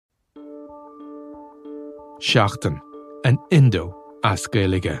Seachtain, an Indo as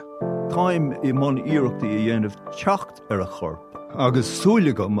Gaeilge. Táim I mon iireachta I dhéanamh teacht ar a chorp, agus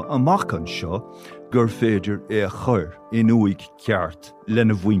súlagam amachchan seo gur féidir é a chur in uig ceart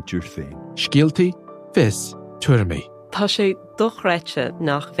lena bhaintear féin. Scialtaí, fis, tuirmí. Tá sé dochreite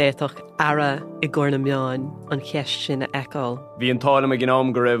nach bhéadach ara I gcóir na meáin an cheist sin a eáil. Bhí an tálam a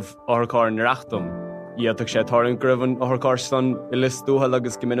gnám go raibh áthcáir na reachtam. Íoteach sé táirn go raibh an áthcáir san I list dúthail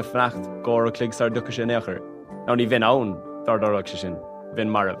agus go minic freacht gcóir a clig sar ducha sin éachair. Ná ní bhín ann dardarach sé sin. Bhín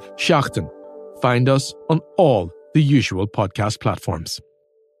marabh. Seachtain. Find us on all the usual podcast platforms.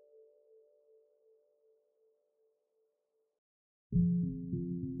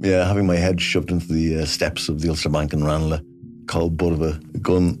 Yeah, having my head shoved into the steps of the Ulster Bank in Ranelagh, cold butt of a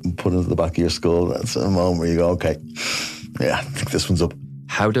gun put into the back of your skull, that's a moment where you go, okay, yeah, I think this one's up.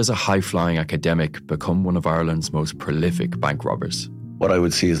 How does a high-flying academic become one of Ireland's most prolific bank robbers? What I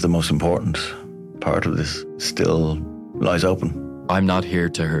would see as the most important part of this still lies open. I'm Not Here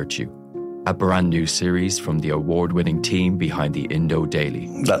to Hurt You, a brand new series from the award-winning team behind the Indo Daily.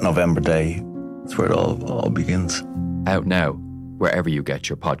 That November day, that's where it all begins. Out now, wherever you get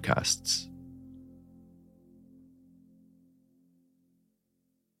your podcasts.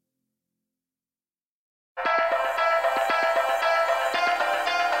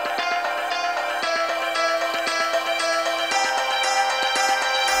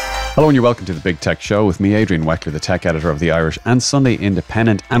 Hello and you're welcome to The Big Tech Show with me, Adrian Weckler, the tech editor of the Irish and Sunday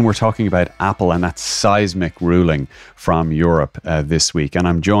Independent, and we're talking about Apple and that seismic ruling from Europe this week. And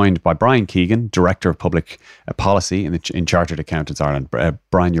I'm joined by Brian Keegan, Director of Public Policy in Chartered Accountants Ireland.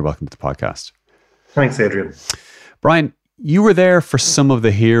 Brian, you're welcome to the podcast. Thanks, Adrian. Brian, you were there for some of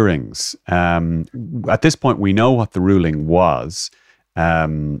the hearings. At this point, we know what the ruling was.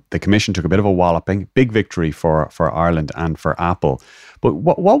 The Commission took a bit of a walloping, big victory for Ireland and for Apple. But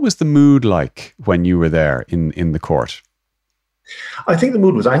what was the mood like when you were there in the court? I think the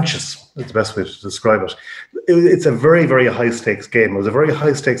mood was anxious. That's the best way to describe it. It's a very, very high-stakes game. It was a very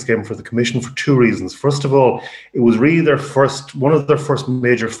high-stakes game for the Commission for two reasons. First of all, it was really one of their first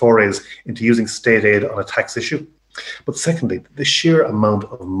major forays into using state aid on a tax issue. But secondly, the sheer amount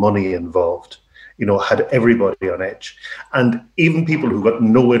of money involved, had everybody on edge. And even people who got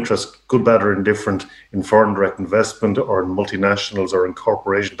no interest, good, bad or indifferent, in foreign direct investment or in multinationals or in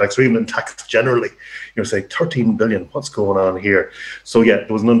corporation tax or even in tax generally, say 13 billion, what's going on here? So yeah, there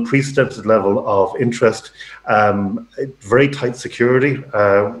was an unprecedented level of interest, very tight security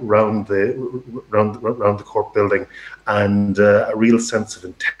around the court building, and a real sense of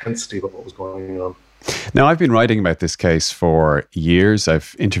intensity about what was going on. Now, I've been writing about this case for years.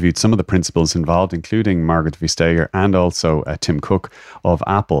 I've interviewed some of the principals involved, including Margaret Vestager and also Tim Cook of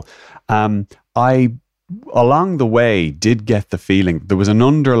Apple. I, along the way, did get the feeling there was an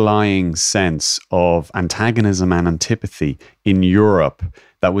underlying sense of antagonism and antipathy in Europe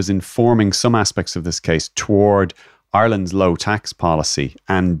that was informing some aspects of this case toward Ireland's low tax policy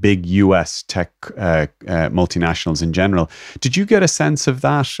and big US tech multinationals in general. Did you get a sense of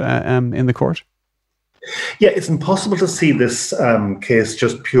that in the court? Yeah, it's impossible to see this case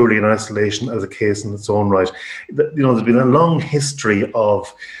just purely in isolation as a case in its own right. There's been a long history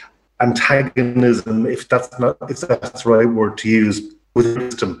of antagonism, if that's the right word to use, with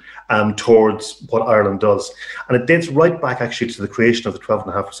wisdom towards what Ireland does. And it dates right back actually to the creation of the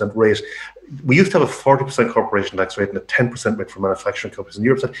 12.5% rate. We used to have a 40% corporation tax rate and a 10% rate for manufacturing companies. And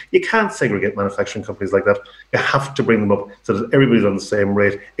Europe said, you can't segregate manufacturing companies like that. You have to bring them up so that everybody's on the same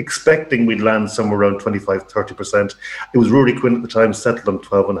rate, expecting we'd land somewhere around 25-30%. It was Rory Quinn at the time settled on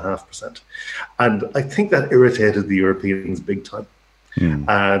 12.5%. And I think that irritated the Europeans big time.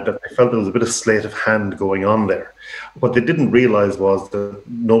 That I felt there was a bit of sleight of hand going on there. What they didn't realise was that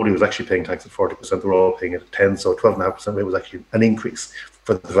nobody was actually paying tax at 40%. They were all paying it at 10%, so 12.5% rate was actually an increase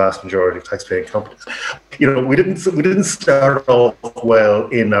for the vast majority of tax-paying companies. We didn't start off well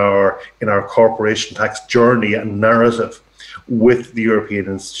in our corporation tax journey and narrative with the European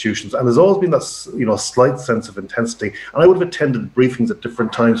institutions, and there's always been that slight sense of intensity. And I would have attended briefings at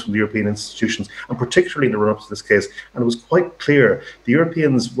different times from the European institutions, and particularly in the run-up to this case, and it was quite clear the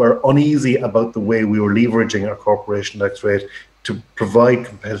Europeans were uneasy about the way we were leveraging our corporation tax rate to provide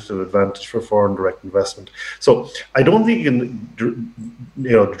competitive advantage for foreign direct investment. So I don't think you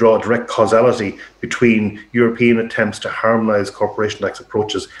can draw a direct causality between European attempts to harmonise corporation tax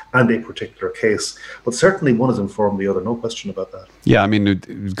approaches and a particular case. But certainly one has informed the other, no question about that. Yeah, I mean, it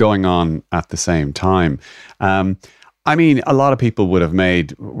was going on at the same time. I mean, a lot of people would have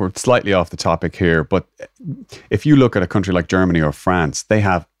we're slightly off the topic here, but if you look at a country like Germany or France, they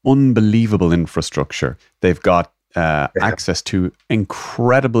have unbelievable infrastructure. They've got access to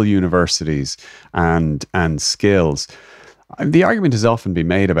incredible universities and skills. The argument has often been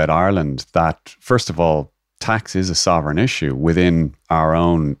made about Ireland that, first of all, tax is a sovereign issue within our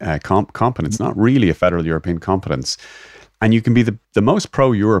own competence, not really a federal European competence. And you can be the most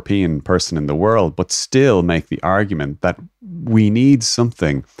pro-European person in the world, but still make the argument that we need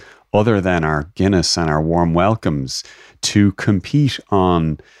something other than our Guinness and our warm welcomes to compete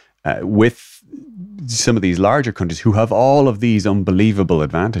on with some of these larger countries who have all of these unbelievable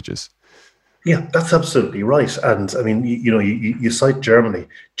advantages. Yeah, that's absolutely right. And I mean, you cite Germany.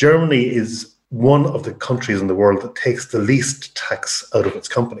 Germany is one of the countries in the world that takes the least tax out of its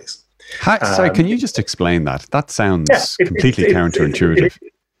companies. Sorry, can you just explain that? That sounds completely counterintuitive.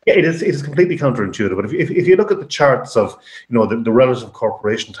 It is completely counterintuitive. But if you look at the charts of the relative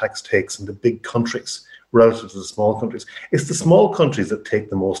corporation tax takes in the big countries relative to the small countries, it's the small countries that take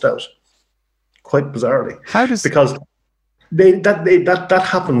the most out. Quite bizarrely, because that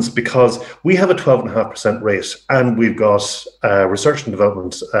happens because we have a 12.5% rate, and we've got research and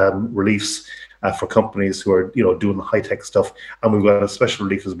development reliefs for companies who are doing the high tech stuff, and we've got a special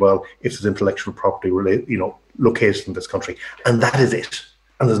relief as well if there's intellectual property located in this country, and that is it,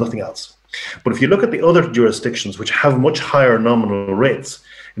 and there's nothing else. But if you look at the other jurisdictions which have much higher nominal rates,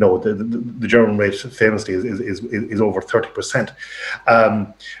 the German rate famously is over 30%.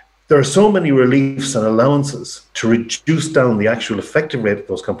 There are so many reliefs and allowances to reduce down the actual effective rate that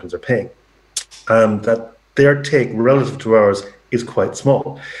those companies are paying, that their take relative to ours is quite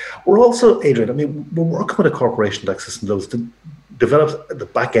small. We're also, Adrian, we're working with a corporation tax system that was developed at the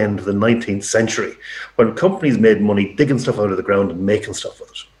back end of the 19th century, when companies made money digging stuff out of the ground and making stuff with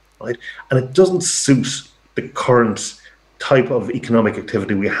it, right? And it doesn't suit the current type of economic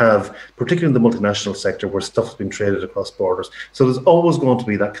activity we have, particularly in the multinational sector where stuff has been traded across borders. So there's always going to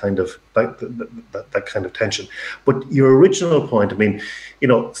be that kind of tension. But your original point,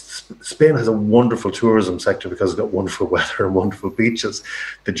 Spain has a wonderful tourism sector because it's got wonderful weather and wonderful beaches.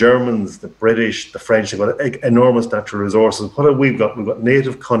 The Germans, the British, the French have got enormous natural resources. What have we got? We've got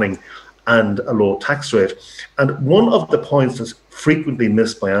native cunning and a low tax rate. And one of the points that's frequently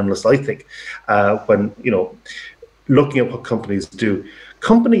missed by analysts, I think, when looking at what companies do.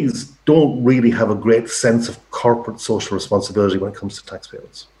 Companies don't really have a great sense of corporate social responsibility when it comes to tax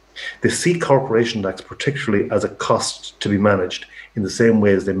payments. They see corporation tax particularly as a cost to be managed in the same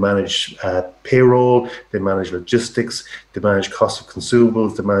way as they manage payroll, they manage logistics, they manage costs of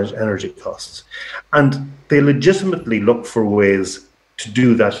consumables, they manage energy costs. And they legitimately look for ways to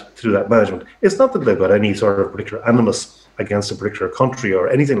do that management. It's not that they've got any sort of particular animus against a particular country or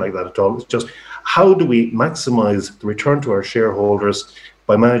anything like that at all. It's just, how do we maximize the return to our shareholders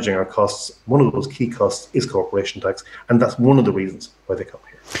by managing our costs? One of those key costs is corporation tax, and that's one of the reasons why they come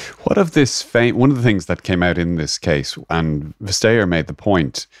here. What of this? One of the things that came out in this case, and Vestager made the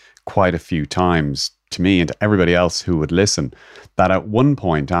point quite a few times to me and to everybody else who would listen, that at one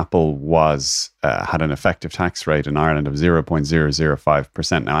point Apple had an effective tax rate in Ireland of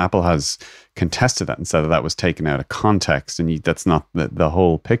 0.005%. Now, Apple has contested that and said that was taken out of context, and that's not the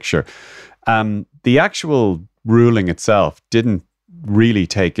whole picture. The actual ruling itself didn't really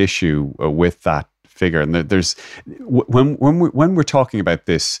take issue with that figure. And there's when we're talking about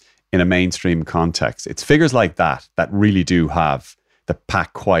this in a mainstream context, it's figures like that really do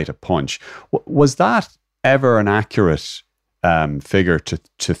pack quite a punch. Was that ever an accurate figure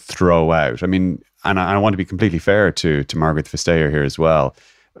to throw out? And I want to be completely fair to Margaret Vestager here as well.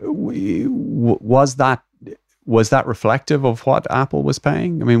 Was that reflective of what Apple was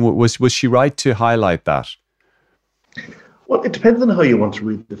paying? Was she right to highlight that? Well, it depends on how you want to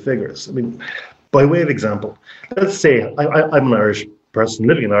read the figures. By way of example, let's say I'm an Irish person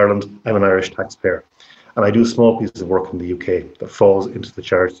living in Ireland. I'm an Irish taxpayer, and I do a small piece of work in the UK that falls into the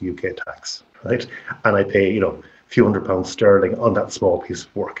charged UK tax, right? And I pay, a few £100 sterling on that small piece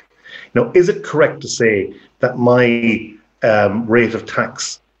of work. Now, is it correct to say that my rate of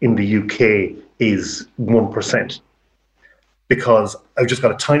tax in the UK is 1%? Because I've just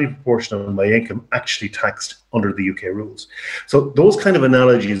got a tiny proportion of my income actually taxed under the UK rules. So those kind of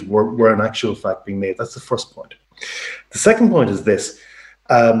analogies were in actual fact being made. That's the first point. The second point is this.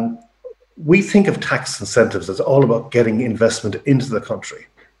 We think of tax incentives as all about getting investment into the country.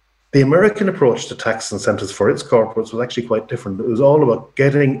 The American approach to tax incentives for its corporates was actually quite different. It was all about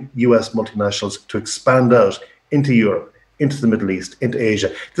getting US multinationals to expand out into Europe, into the Middle East, into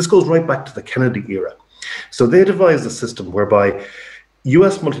Asia. This goes right back to the Kennedy era. So they devised a system whereby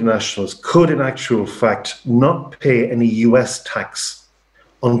US multinationals could, in actual fact, not pay any US tax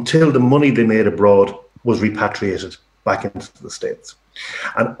until the money they made abroad was repatriated back into the States.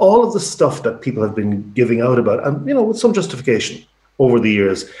 And all of the stuff that people have been giving out about, and with some justification over the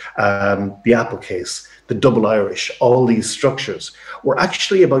years, the Apple case, the double Irish, all these structures were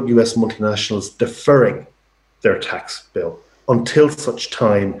actually about US multinationals deferring their tax bill until such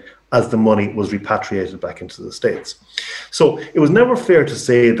time as the money was repatriated back into the States. So it was never fair to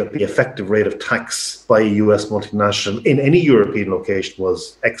say that the effective rate of tax by a US multinational in any European location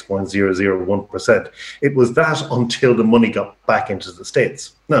was X.001%. It was that until the money got back into the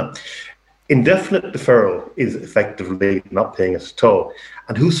States. Now, indefinite deferral is effectively not paying it at all.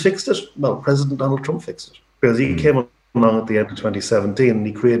 And who's fixed it? Well, President Donald Trump fixed it, because he came along at the end of 2017 and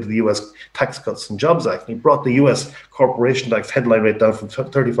he created the US Tax Cuts and Jobs Act, and he brought the US corporation tax headline rate down from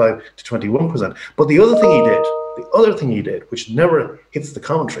 35 to 21%. But the other thing he did, which never hits the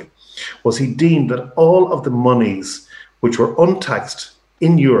commentary, was he deemed that all of the monies which were untaxed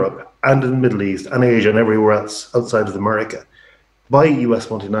in Europe and in the Middle East and Asia and everywhere else outside of America by US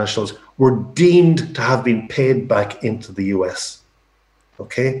multinationals were deemed to have been paid back into the US.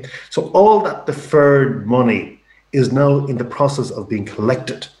 Okay? So all that deferred money is now in the process of being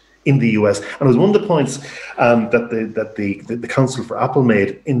collected in the US. And it was one of the points that the counsel for Apple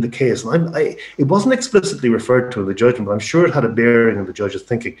made in the case. And it wasn't explicitly referred to in the judgment, but I'm sure it had a bearing on the judge's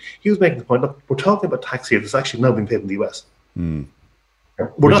thinking. He was making the point, look, we're talking about tax here that's actually now being paid in the US.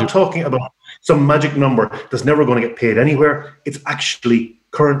 We're not talking about some magic number that's never going to get paid anywhere. It's actually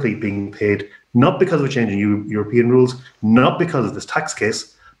currently being paid, not because of a change in European rules, not because of this tax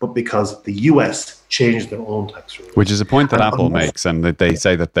case, but because the US changed their own tax rules. Which is a point that Apple makes, and that they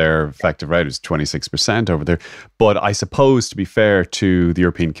say that their effective rate is 26% over there. But I suppose, to be fair to the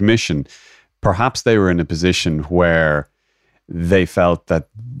European Commission, perhaps they were in a position where they felt that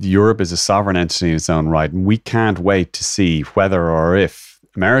Europe is a sovereign entity in its own right, and we can't wait to see whether or if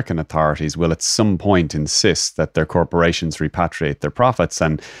American authorities will at some point insist that their corporations repatriate their profits.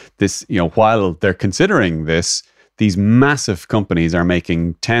 And this, while they're considering this, these massive companies are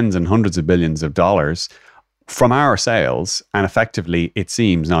making tens and hundreds of billions of dollars from our sales, and effectively, it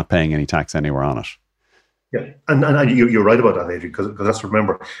seems, not paying any tax anywhere on it. Yeah, and you're right about that, Adrian, because let's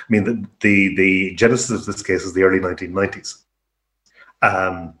remember, I mean, the genesis of this case is the early 1990s.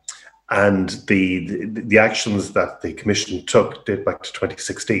 And the actions that the Commission took date back to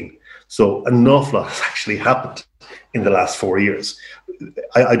 2016. So an awful lot has actually happened in the last 4 years.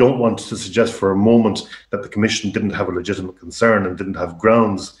 I don't want to suggest for a moment that the Commission didn't have a legitimate concern and didn't have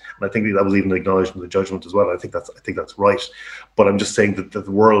grounds, and I think that was even acknowledged in the judgment as well. I think that's right. But I'm just saying that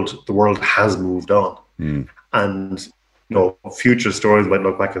the world has moved on, and future stories might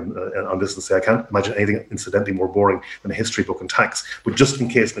look back on this and say, I can't imagine anything incidentally more boring than a history book on tax. But just in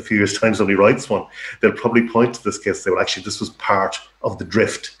case in a few years' time somebody writes one, they'll probably point to this case and say, well, actually, this was part of the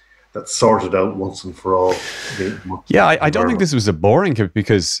drift that sorted out once and for all. I don't think this was a boring case,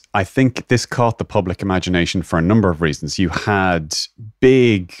 because I think this caught the public imagination for a number of reasons. You had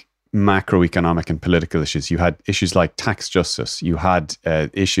big macroeconomic and political issues. You had issues like tax justice. You had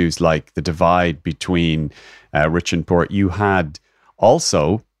issues like the divide between rich and poor. You had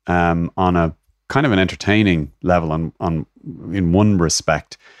also, on a kind of an entertaining level, in one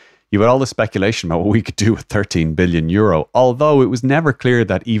respect, you had all the speculation about what we could do with 13 billion euro, although it was never clear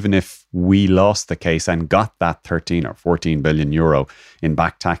that even if we lost the case and got that 13 or 14 billion euro in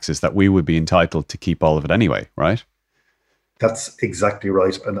back taxes, that we would be entitled to keep all of it anyway, right? That's exactly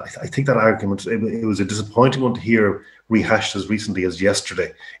right. And I think that argument, it was a disappointing one to hear rehashed as recently as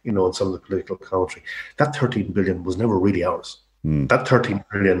yesterday, in some of the political commentary. That 13 billion was never really ours. That 13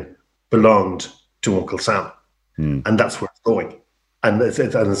 billion belonged to Uncle Sam. And that's where it's going. And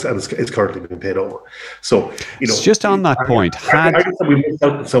it's currently being paid over. So, just on that point, arguments that we missed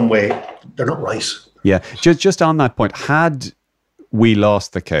out in some way, they're not right. Yeah, just on that point, had we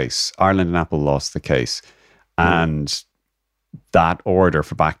lost the case, Ireland and Apple lost the case, and that order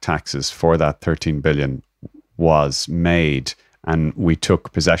for back taxes for that 13 billion was made, and we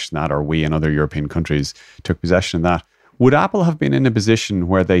took possession of that, or we and other European countries took possession of that, would Apple have been in a position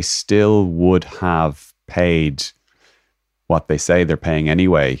where they still would have paid what they say they're paying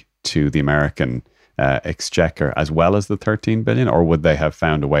anyway to the American exchequer, as well as the 13 billion? Or would they have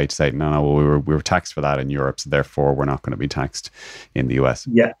found a way to say, no, we were taxed for that in Europe, so therefore we're not going to be taxed in the US?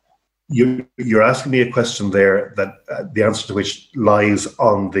 Yeah. You're asking me a question there that the answer to which lies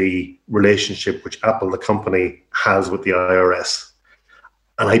on the relationship which Apple, the company, has with the IRS.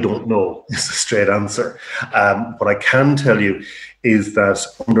 And I don't know is the straight answer. What I can tell you is that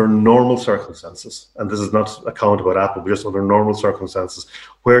under normal circumstances, and this is not a comment about Apple, but just under normal circumstances,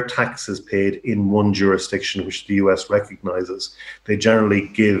 where tax is paid in one jurisdiction which the US recognizes, they generally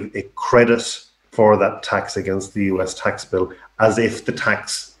give a credit for that tax against the US tax bill as if the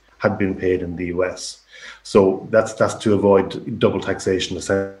tax had been paid in the US. So that's to avoid double taxation,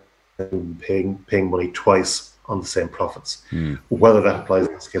 essentially paying money twice on the same profits. Whether that applies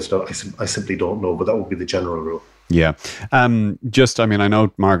in this case or not, I simply don't know, but that would be the general rule. Yeah. I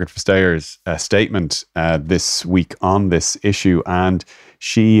know Margaret Vestager's statement this week on this issue, and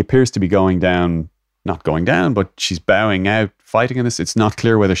she appears to be not going down, but she's bowing out, fighting in this. It's not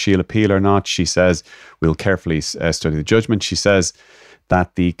clear whether she'll appeal or not. She says, we'll carefully study the judgment. She says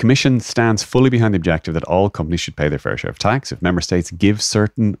that the Commission stands fully behind the objective that all companies should pay their fair share of tax. If member states give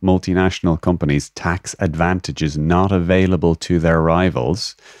certain multinational companies tax advantages not available to their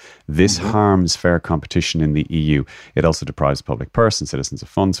rivals, this harms fair competition in the EU. It also deprives public purse and citizens of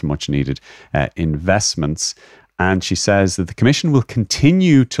funds from much needed investments. And she says that the Commission will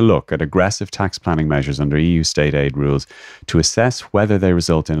continue to look at aggressive tax planning measures under EU state aid rules to assess whether they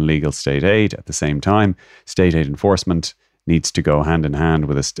result in illegal state aid. At the same time, state aid enforcement needs to go hand in hand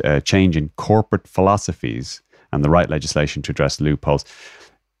with a change in corporate philosophies and the right legislation to address loopholes.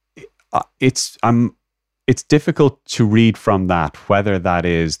 It's difficult to read from that whether that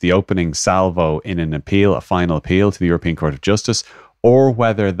is the opening salvo in an appeal, a final appeal to the European Court of Justice, or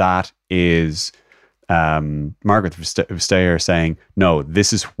whether that is Margaret Vestager saying, no,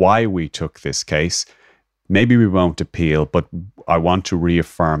 this is why we took this case. Maybe we won't appeal, but I want to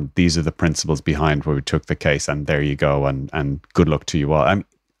reaffirm these are the principles behind why we took the case, and there you go, and good luck to you all.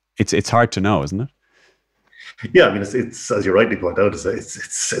 It's hard to know, isn't it? Yeah, I mean, it's as you rightly point out,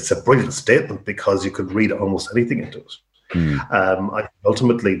 it's a brilliant statement because you could read almost anything into it.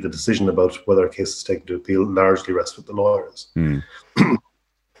 Ultimately, the decision about whether a case is taken to appeal largely rests with the lawyers.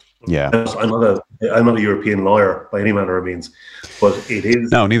 Yeah, I'm not a European lawyer by any manner of means, but it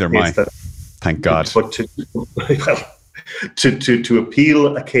is no, neither am I. Thank God. But to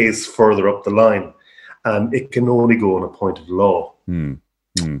appeal a case further up the line, it can only go on a point of law. And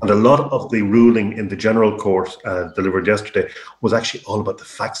a lot of the ruling in the General Court delivered yesterday was actually all about the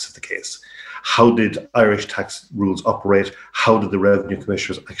facts of the case. How did Irish tax rules operate? How did the revenue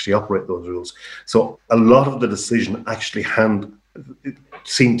commissioners actually operate those rules? So a lot of the decision actually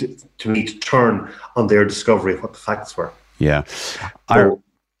seemed to me to turn on their discovery of what the facts were. Yeah. I was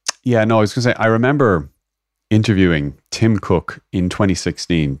going to say, I remember interviewing Tim Cook in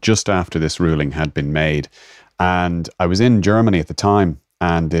 2016, just after this ruling had been made. And I was in Germany at the time,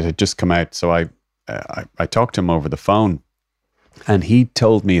 and it had just come out. So I talked to him over the phone, and he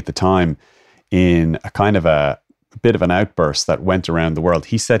told me at the time, in a kind of a bit of an outburst that went around the world,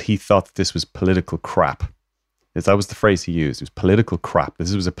 he said he thought that this was political crap. That was the phrase he used. It was political crap.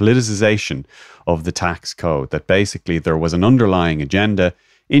 This was a politicization of the tax code, that basically there was an underlying agenda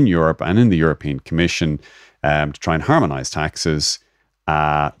in Europe and in the European Commission to try and harmonize taxes.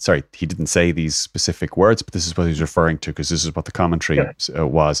 Sorry, he didn't say these specific words, but this is what he was referring to, because this is what the commentary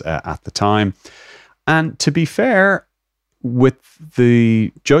was at the time. And to be fair, with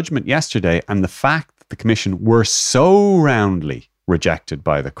the judgment yesterday and the fact that the Commission were so roundly rejected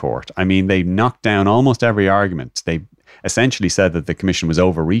by the court, I mean, they knocked down almost every argument. They essentially said that the Commission was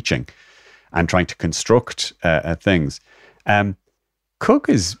overreaching and trying to construct things. Cook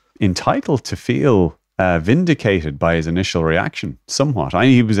is entitled to feel vindicated by his initial reaction, somewhat.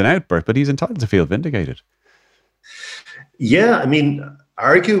 He was an outburst, but he's entitled to feel vindicated. Yeah, I mean,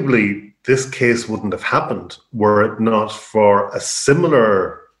 arguably, this case wouldn't have happened were it not for a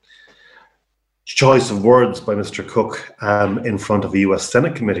similar choice of words by Mr. Cook in front of a US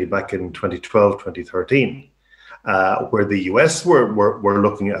Senate committee back in 2012, 2013, where the US were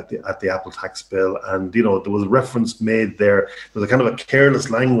looking at the Apple tax bill. And, there was reference made there. There was a kind of a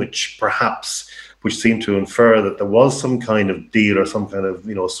careless language, perhaps, which seemed to infer that there was some kind of deal or some kind of,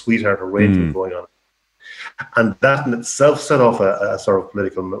 sweetheart arrangement going on. And that in itself set off a sort of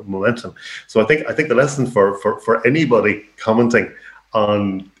political momentum. So I think the lesson for anybody commenting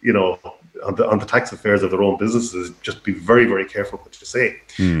on on the tax affairs of their own businesses is just be very, very careful what you say,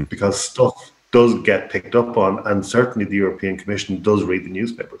 because stuff does get picked up on, and certainly the European Commission does read the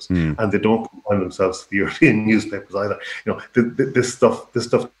newspapers, and they don't confine themselves to the European newspapers either. This stuff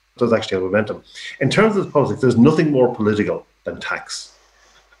does actually have momentum. In terms of politics, there's nothing more political than tax.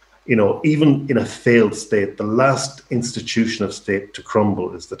 Even in a failed state, the last institution of state to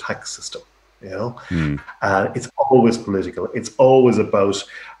crumble is the tax system. It's always political. It's always about,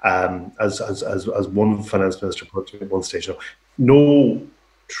 as one finance minister put it at one stage, no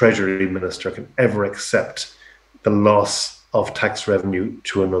treasury minister can ever accept the loss of tax revenue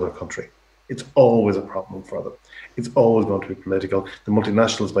to another country. It's always a problem for them. It's always going to be political. The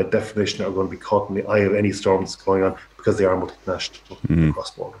multinationals, by definition, are going to be caught in the eye of any storm that's going on because they are multinational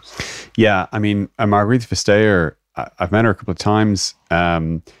across borders. Yeah, I mean, Margaret Vestager I've met her a couple of times.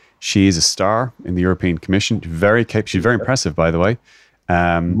 She is a star in the European Commission. She's very impressive, by the way.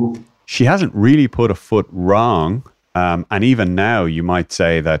 She hasn't really put a foot wrong. And even now, you might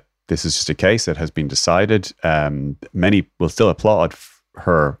say that this is just a case that has been decided. Many will still applaud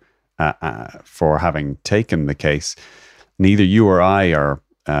her for having taken the case. Neither you or I are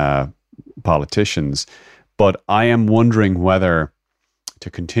politicians, but I am wondering whether to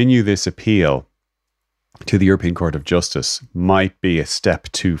continue this appeal to the European Court of Justice might be a step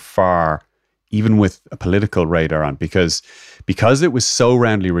too far, even with a political radar on, because it was so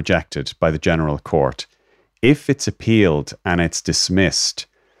roundly rejected by the General Court. If it's appealed and it's dismissed,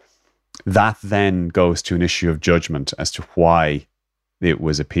 that then goes to an issue of judgment as to why it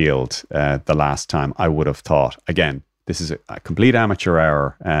was appealed the last time, I would have thought. Again, this is a complete amateur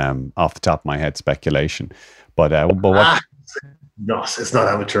hour, off the top of my head speculation. But what... No, it's not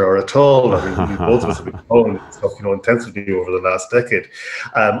amateur hour at all. I mean, both of us have been following stuff, intensively over the last decade.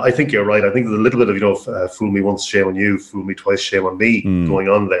 I think you're right. I think there's a little bit of, fool me once, shame on you, fool me twice, shame on me going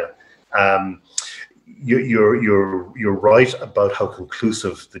on there. You're right about how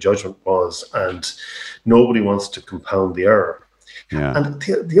conclusive the judgment was, and nobody wants to compound the error. Yeah. And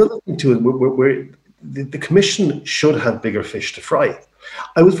the other thing too is the Commission should have bigger fish to fry.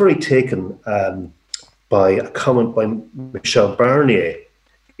 I was very taken by a comment by Michel Barnier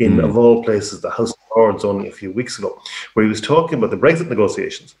in, of all places, the House of Lords only a few weeks ago, where he was talking about the Brexit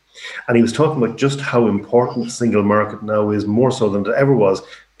negotiations. And he was talking about just how important the single market now is, more so than it ever was,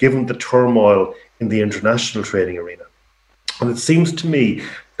 given the turmoil in the international trading arena. And it seems to me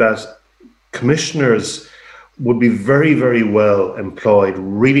that commissioners would be very, very well employed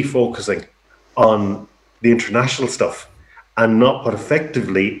really focusing on the international stuff and not what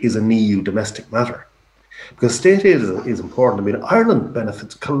effectively is an EU domestic matter. Because state aid is important. I mean, Ireland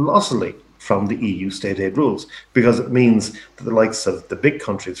benefits colossally from the EU state aid rules, because it means that the likes of the big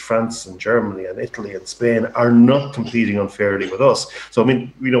countries, France and Germany and Italy and Spain, are not competing unfairly with us. So, I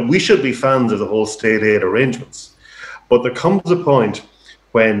mean, we should be fans of the whole state aid arrangements. But there comes a point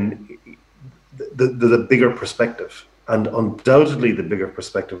when there's a bigger perspective. And undoubtedly the bigger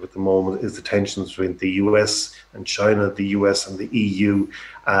perspective at the moment is the tensions between the US and China, the US and the EU,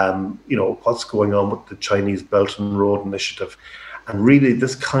 what's going on with the Chinese Belt and Road Initiative. And really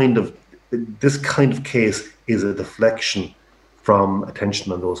this kind of case is a deflection from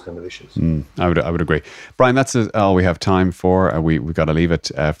attention on those kind of issues. I would agree. Brian, that's all we have time for. We've got to leave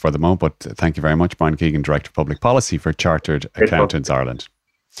it for the moment, but thank you very much, Brian Keegan, Director of Public Policy for Chartered Accountants Ireland.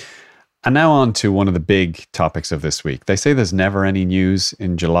 And now on to one of the big topics of this week. They say there's never any news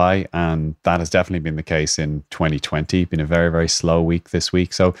in July, and that has definitely been the case in 2020. Been a very, very slow week this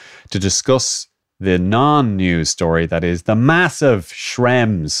week. So to discuss the non-news story, that is the massive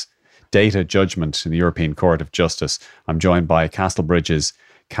Schrems data judgment in the European Court of Justice, I'm joined by Castlebridge's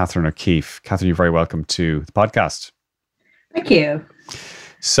Catherine O'Keefe. Catherine, you're very welcome to the podcast. Thank you.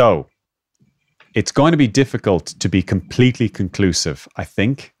 So, it's going to be difficult to be completely conclusive, I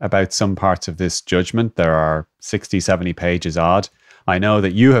think, about some parts of this judgment. There are 60, 70 pages odd. I know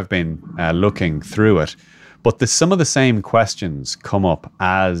that you have been looking through it, but some of the same questions come up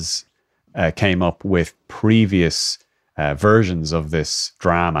as came up with previous versions of this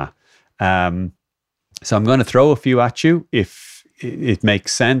drama. So I'm going to throw a few at you. If it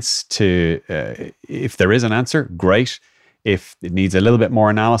makes sense if there is an answer, great. If it needs a little bit more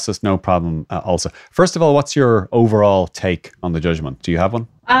analysis, no problem also. First of all, what's your overall take on the judgment? Do you have one?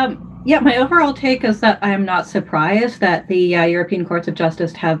 My overall take is that I am not surprised that the European Courts of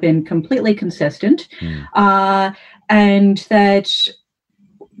Justice have been completely consistent, and that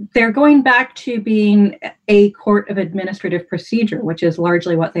they're going back to being a court of administrative procedure, which is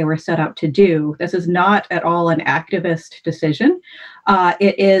largely what they were set up to do. This is not at all an activist decision.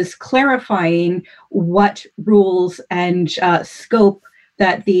 It is clarifying what rules and scope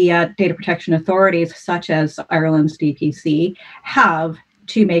that the data protection authorities, such as Ireland's DPC, have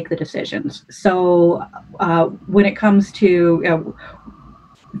to make the decisions. So when it comes to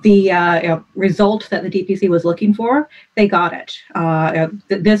the result that the DPC was looking for, they got it.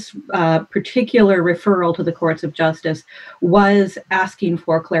 This particular referral to the Courts of Justice was asking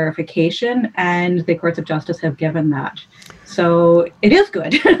for clarification, and the Courts of Justice have given that. So it is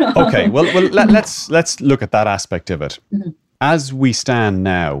good. Okay, well, let's look at that aspect of it. Mm-hmm. As we stand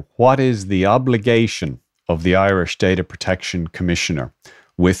now, what is the obligation of the Irish Data Protection Commissioner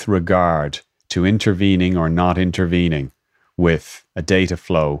with regard to intervening or not intervening with a data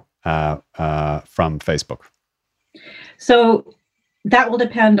flow from Facebook? So that will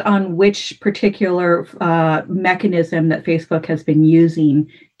depend on which particular mechanism that Facebook has been using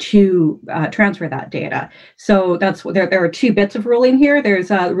to transfer that data. So there are two bits of ruling here.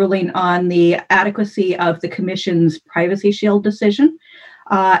 There's a ruling on the adequacy of the Commission's Privacy Shield decision.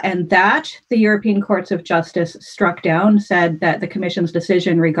 And that the European Courts of Justice struck down, said that the Commission's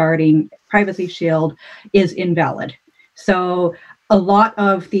decision regarding Privacy Shield is invalid. So a lot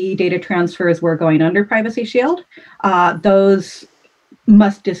of the data transfers were going under Privacy Shield. Those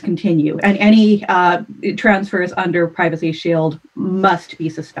must discontinue, and any transfers under Privacy Shield must be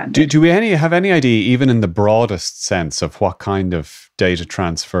suspended. Do we have any idea, even in the broadest sense, of what kind of data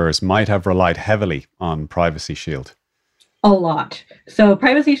transfers might have relied heavily on Privacy Shield? A lot. So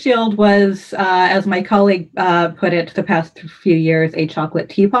Privacy Shield was, as my colleague put it, the past few years, a chocolate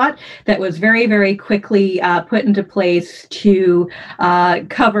teapot that was very, very quickly put into place to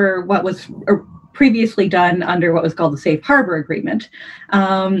cover what was previously done under what was called the Safe Harbor Agreement.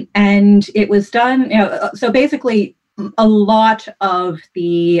 And it was done, so basically a lot of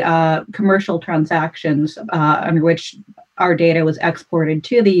the commercial transactions under which our data was exported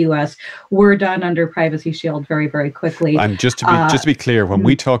to the US were done under Privacy Shield very, very quickly. And just to be clear, when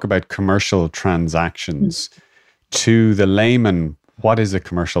we talk about commercial transactions, to the layman, what is a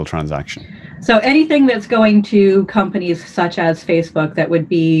commercial transaction? So anything that's going to companies such as Facebook that would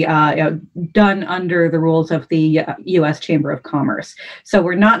be done under the rules of the U.S. Chamber of Commerce. So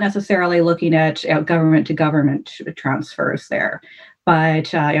we're not necessarily looking at government-to-government transfers there.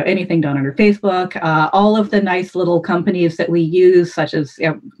 But anything done under Facebook, all of the nice little companies that we use, such as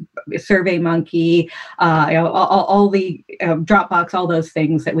SurveyMonkey, all the Dropbox, all those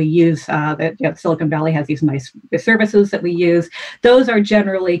things that we use, that Silicon Valley has these nice services that we use. Those are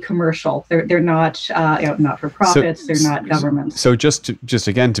generally commercial. They're not not for profits. They're not governments. So just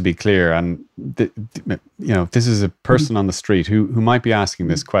again to be clear, and this is a person on the street who might be asking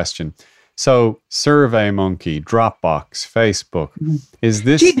this question. So SurveyMonkey, Dropbox, Facebook, is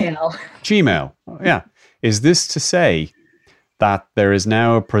this Gmail? Yeah. Is this to say that there is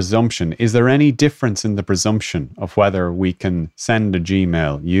now a presumption? Is there any difference in the presumption of whether we can send a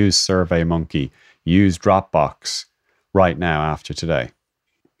Gmail, use SurveyMonkey, use Dropbox right now after today?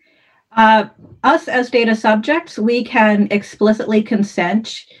 Us as data subjects, we can explicitly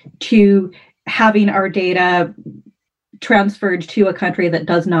consent to having our data transferred to a country that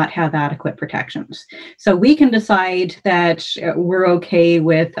does not have adequate protections. So we can decide that we're okay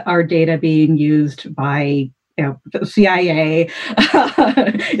with our data being used by the CIA,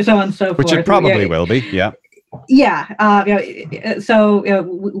 so on and so forth. Which it probably will be, yeah. Yeah. So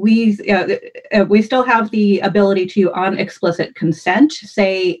we still have the ability to, on explicit consent,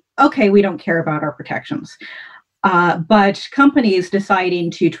 say, okay, we don't care about our protections. But companies deciding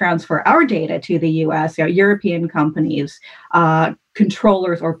to transfer our data to the US, European companies,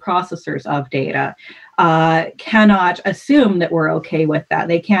 controllers or processors of data, cannot assume that we're okay with that.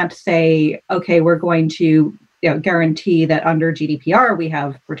 They can't say, okay, we're going to guarantee that under GDPR we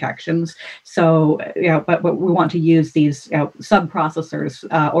have protections. So, but we want to use these sub-processors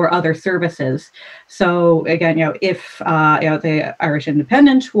or other services. So again, if the Irish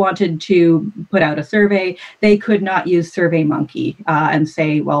Independent wanted to put out a survey, they could not use SurveyMonkey and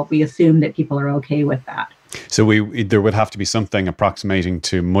say, well, we assume that people are okay with that. So there would have to be something approximating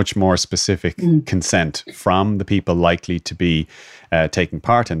to much more specific consent from the people likely to be taking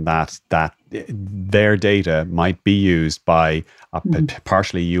part in that their data might be used by a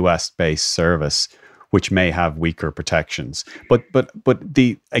partially US-based service, which may have weaker protections. But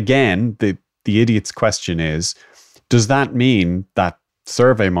the idiot's question is, does that mean that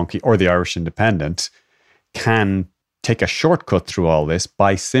SurveyMonkey or the Irish Independent can take a shortcut through all this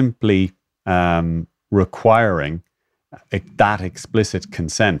by simply requiring that explicit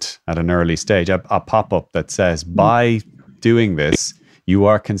consent at an early stage, a pop-up that says, by doing this, you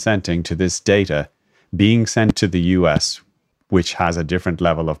are consenting to this data being sent to the US, which has a different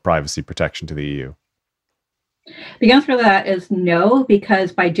level of privacy protection to the EU? The answer to that is no,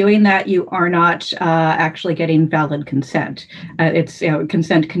 because by doing that, you are not actually getting valid consent. It's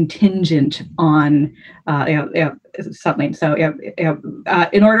consent contingent on something. So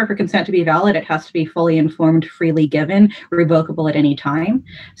in order for consent to be valid, it has to be fully informed, freely given, revocable at any time.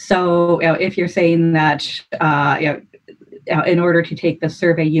 So if you're saying that in order to take the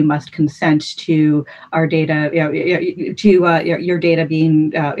survey, you must consent to our data, your data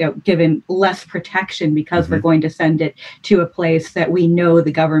being given less protection because we're going to send it to a place that we know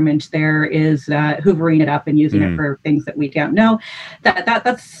the government there is hoovering it up and using it for things that we don't know.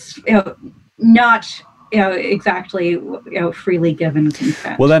 That's not exactly freely given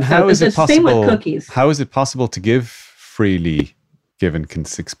consent. Well, then how is it possible? Same with cookies. How is it possible to give freely given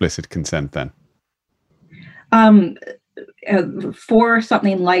explicit consent then? For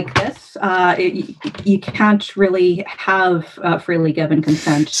something like this, you can't really have freely given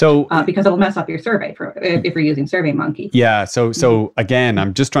consent, so because it'll mess up your survey if you're using SurveyMonkey. Yeah. So again,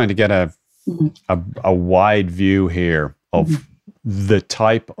 I'm just trying to get a wide view here of the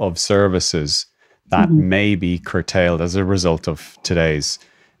type of services that may be curtailed as a result of today's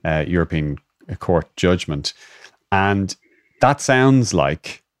European Court judgment, and that sounds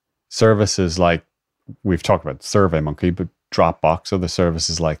like services like we've talked about SurveyMonkey, but Dropbox, other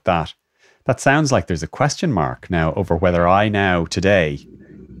services like that. That sounds like there's a question mark now over whether I now today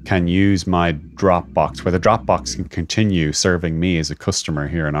can use my Dropbox, whether Dropbox can continue serving me as a customer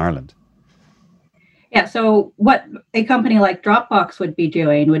here in Ireland. Yeah, so what a company like Dropbox would be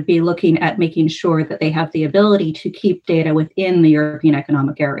doing would be looking at making sure that they have the ability to keep data within the European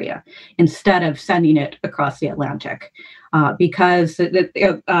Economic Area instead of sending it across the Atlantic. Because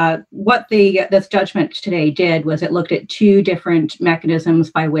what this judgment today did was it looked at two different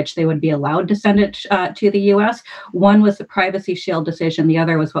mechanisms by which they would be allowed to send it to the U.S. One was the Privacy Shield decision. The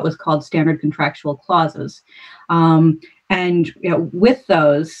other was what was called standard contractual clauses. And with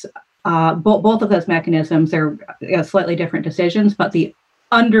those, both of those mechanisms are slightly different decisions, but the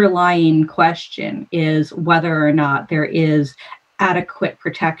underlying question is whether or not there is adequate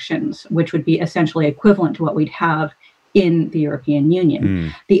protections, which would be essentially equivalent to what we'd have in the European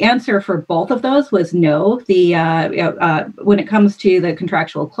Union. The answer for both of those was no. When it comes to the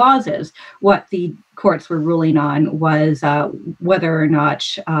contractual clauses, what the courts were ruling on was whether or not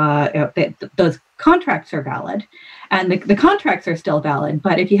those contracts are valid. And the contracts are still valid,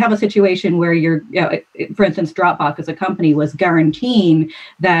 but if you have a situation where for instance, Dropbox as a company was guaranteeing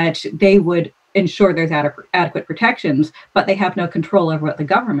that they would ensure there's adequate protections, but they have no control over what the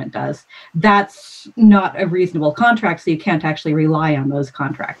government does, that's not a reasonable contract, so you can't actually rely on those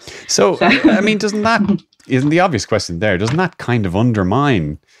contracts. So I mean, isn't the obvious question there, doesn't that kind of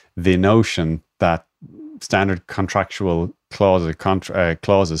undermine the notion that standard contractual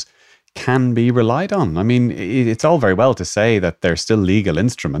clauses can be relied on? I mean, it's all very well to say that they're still legal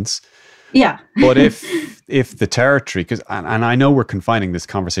instruments. Yeah. But if the territory, and I know we're confining this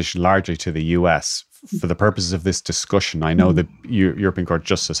conversation largely to the US for the purposes of this discussion. I know the European Court of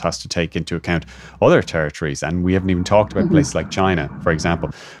Justice has to take into account other territories, and we haven't even talked about places like China, for example.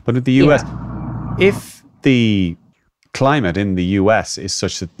 But with the US, if the climate in the US is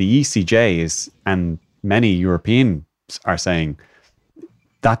such that the ECJ and many Europeans are saying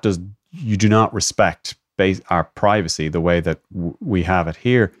that you do not respect our privacy the way that we have it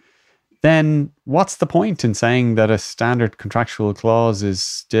here, then what's the point in saying that a standard contractual clause is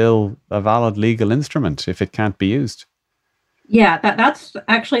still a valid legal instrument if it can't be used? Yeah, that's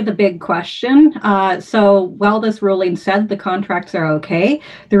actually the big question. So while this ruling said the contracts are okay,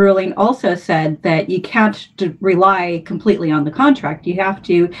 the ruling also said that you can't rely completely on the contract. You have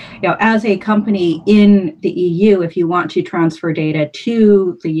to, as a company in the EU, if you want to transfer data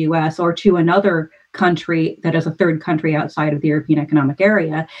to the US or to another country that is a third country outside of the European Economic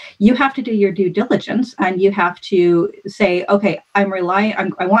Area, you have to do your due diligence and you have to say, okay, I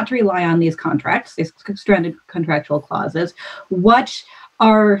want to rely on these contracts, these standard contractual clauses. What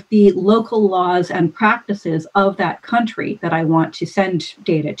are the local laws and practices of that country that I want to send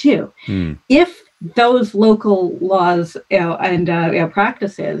data to? If those local laws and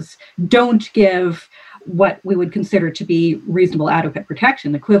practices don't give what we would consider to be reasonable, adequate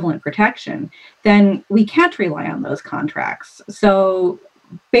protection, equivalent protection, then we can't rely on those contracts. So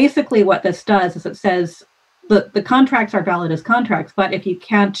basically what this does is it says the contracts are valid as contracts, but if you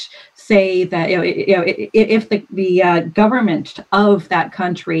can't say that, if the government of that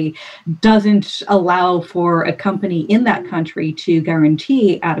country doesn't allow for a company in that country to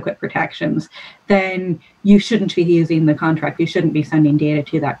guarantee adequate protections, then you shouldn't be using the contract. You shouldn't be sending data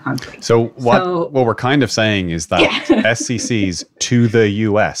to that country. So what we're kind of saying is that SCCs to the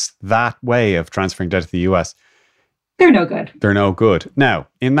US, that way of transferring data to the US, they're no good. They're no good. Now,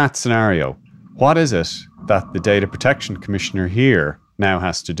 in that scenario, what is it that the Data Protection Commissioner here now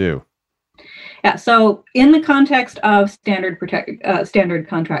has to do? Yeah, so in the context of standard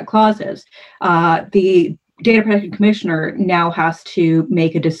contract clauses, the Data Protection Commissioner now has to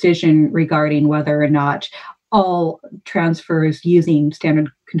make a decision regarding whether or not all transfers using standard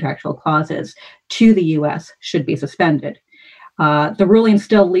contractual clauses to the US should be suspended. The ruling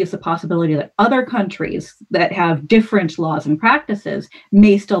still leaves the possibility that other countries that have different laws and practices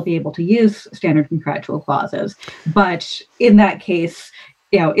may still be able to use standard contractual clauses. But in that case,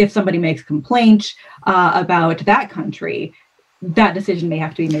 if somebody makes a complaint about that country, that decision may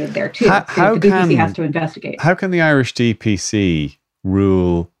have to be made there too. The DPC has to investigate. How can the Irish DPC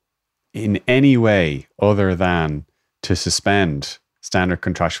rule in any way other than to suspend standard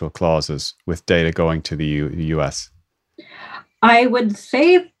contractual clauses with data going to the US? I would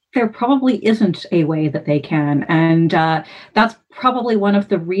say there probably isn't a way that they can. And that's probably one of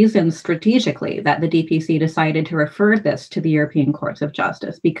the reasons strategically that the DPC decided to refer this to the European Courts of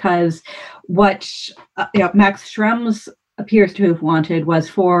Justice, because what Max Schrems appears to have wanted was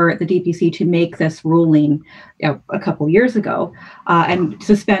for the DPC to make this ruling a couple years ago and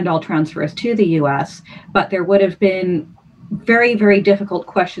suspend all transfers to the US. But there would have been very, very difficult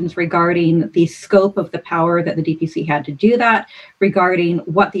questions regarding the scope of the power that the DPC had to do that, regarding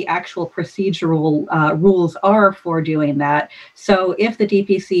what the actual procedural rules are for doing that. So if the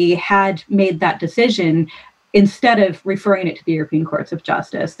DPC had made that decision, instead of referring it to the European Courts of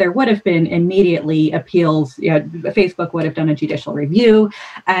Justice, there would have been immediately appeals. Facebook would have done a judicial review,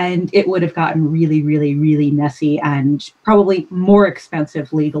 and it would have gotten really, really, really messy and probably more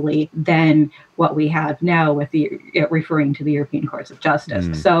expensive legally than what we have now with the referring to the European Courts of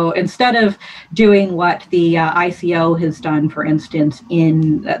Justice. So instead of doing what the ICO has done, for instance,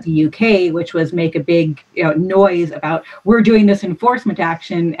 in the UK, which was make a big noise about we're doing this enforcement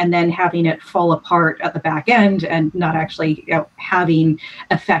action and then having it fall apart at the back end and not actually having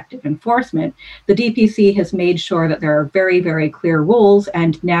effective enforcement, the DPC has made sure that there are very, very clear rules,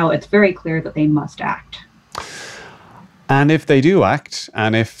 and now it's very clear that they must act. And if they do act,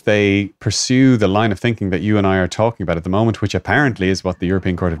 and if they pursue the line of thinking that you and I are talking about at the moment, which apparently is what the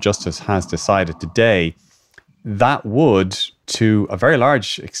European Court of Justice has decided today, that would, to a very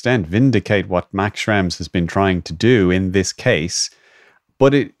large extent, vindicate what Max Schrems has been trying to do in this case.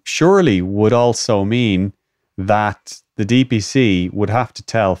 But it surely would also mean that the DPC would have to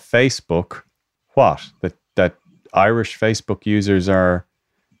tell Facebook what? That Irish Facebook users are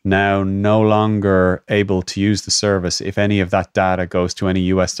now no longer able to use the service if any of that data goes to any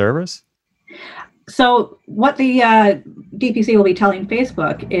US servers? So what the DPC will be telling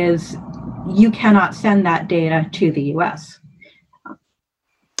Facebook is you cannot send that data to the US.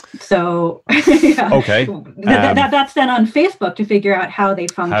 So okay, that's then on Facebook to figure out how they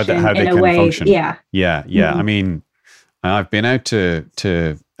function how they in a can way. Function. Yeah. Mm-hmm. I mean, I've been out to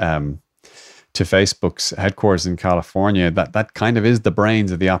Facebook's headquarters in California. That kind of is the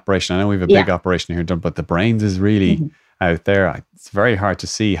brains of the operation. I know we have a big operation here, but the brains is really out there. It's very hard to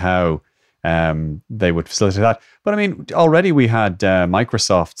see how they would facilitate that. But I mean, already we had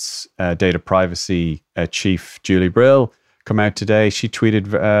Microsoft's data privacy chief, Julie Brill, come out today. She tweeted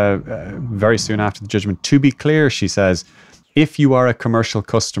very soon after the judgment. To be clear, she says, if you are a commercial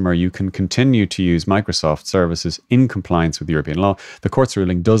customer, you can continue to use Microsoft services in compliance with European law. The court's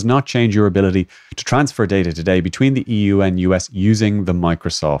ruling does not change your ability to transfer data today between the EU and US using the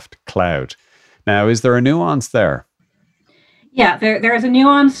Microsoft cloud. Now, is there a nuance there? Yeah, there is a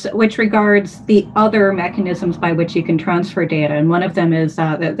nuance which regards the other mechanisms by which you can transfer data. And one of them is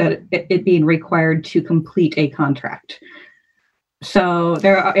that it being required to complete a contract. So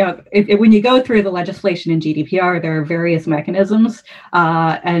there are, when you go through the legislation in GDPR, there are various mechanisms,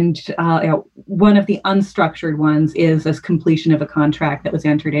 and one of the unstructured ones is this completion of a contract that was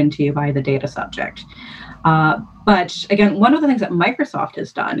entered into by the data subject. But again, one of the things that Microsoft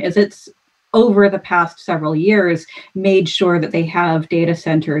has done is it's over the past several years made sure that they have data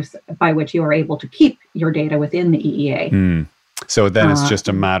centers by which you are able to keep your data within the EEA. So then it's just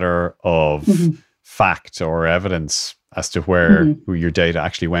a matter of fact or evidence as to where your data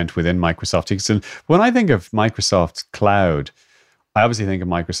actually went within Microsoft. And when I think of Microsoft Cloud, I obviously think of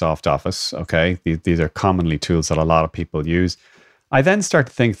Microsoft Office, okay? These are commonly tools that a lot of people use. I then start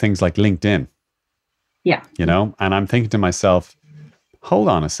to think things like LinkedIn. Yeah. You know, and I'm thinking to myself, hold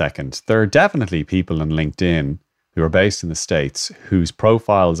on a second. There are definitely people in LinkedIn who are based in the States whose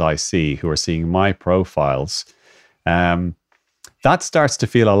profiles I see, who are seeing my profiles. That starts to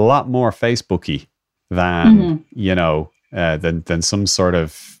feel a lot more Facebooky than, than some sort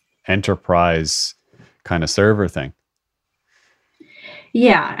of enterprise kind of server thing.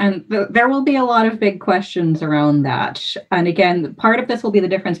 Yeah, and there will be a lot of big questions around that. And again, part of this will be the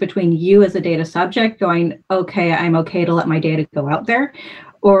difference between you as a data subject going, okay, I'm okay to let my data go out there,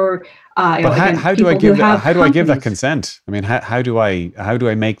 or how do I give that consent? I mean, how do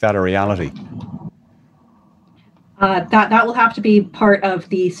I make that a reality? That will have to be part of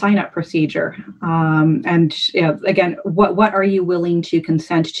the sign-up procedure. And again, what are you willing to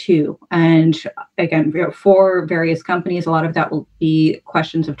consent to? And again, for various companies, a lot of that will be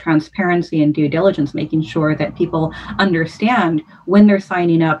questions of transparency and due diligence, making sure that people understand when they're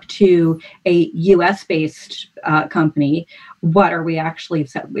signing up to a US-based company, what are we actually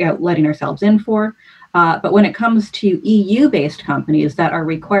letting ourselves in for? But when it comes to EU-based companies that are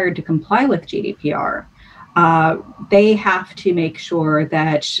required to comply with GDPR, they have to make sure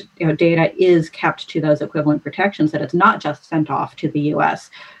that data is kept to those equivalent protections, that it's not just sent off to the US.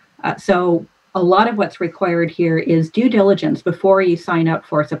 So a lot of what's required here is due diligence before you sign up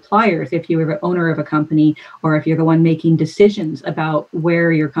for suppliers, if you're the owner of a company or if you're the one making decisions about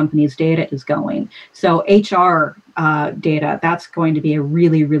where your company's data is going. So HR data, that's going to be a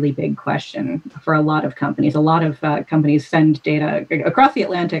really, really big question for a lot of companies. A lot of companies send data across the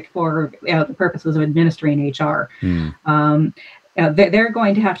Atlantic for the purposes of administering HR. They're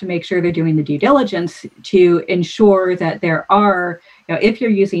going to have to make sure they're doing the due diligence to ensure that there are, if you're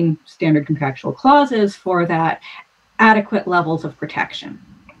using standard contractual clauses for that, adequate levels of protection.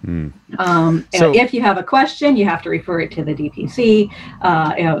 So if you have a question, you have to refer it to the DPC,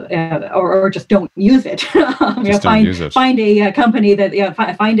 or just don't use it. Find a company that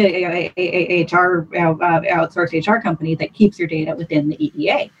find a HR outsourced HR company that keeps your data within the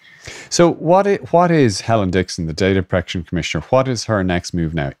EEA. So what is Helen Dixon, the Data Protection Commissioner? What is her next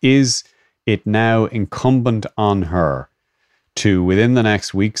move now? Is it now incumbent on her to, within the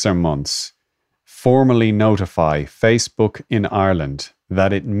next weeks or months, formally notify Facebook in Ireland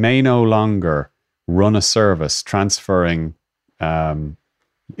that it may no longer run a service transferring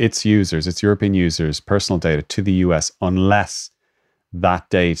its users, its European users' personal data to the US unless that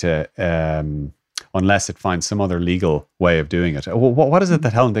data, unless it finds some other legal way of doing it? What is it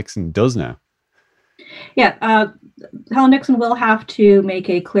that Helen Dixon does now? Yeah, Helen Dixon will have to make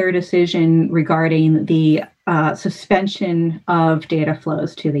a clear decision regarding the suspension of data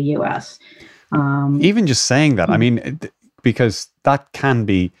flows to the US. Even just saying that, I mean, because that can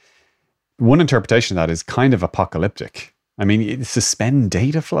be, one interpretation of that is kind of apocalyptic. I mean, suspend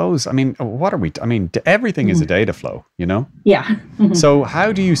data flows? I mean, what are we, everything is a data flow, Yeah. So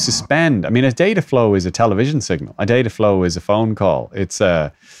how do you suspend? I mean, a data flow is a television signal. A data flow is a phone call. It's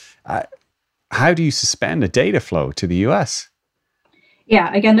how do you suspend a data flow to the US?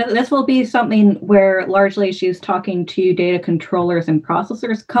 Yeah, again, this will be something where largely she's talking to data controllers and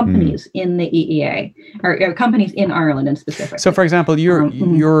processors, companies in the EEA, or companies in Ireland in specific. So, for example,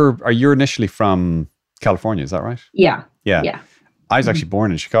 you're initially from California, is that right? Yeah. I was actually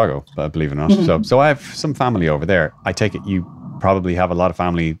born in Chicago, believe it or not. So I have some family over there. I take it you probably have a lot of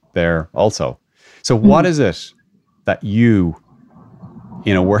family there also. So what is it that you,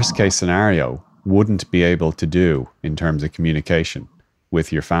 in a worst case scenario, wouldn't be able to do in terms of communication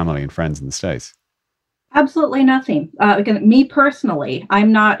with your family and friends in the States? Absolutely nothing. Again, me personally,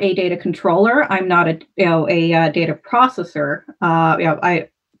 I'm not a data controller. I'm not a data processor.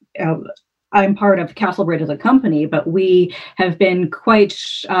 I'm part of Castlebridge as a company, but we have been quite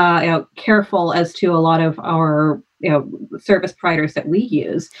careful as to a lot of our service providers that we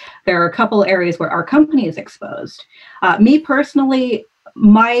use. There are a couple areas where our company is exposed. Me personally,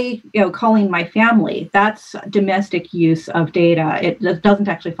 my calling my family, that's domestic use of data. It doesn't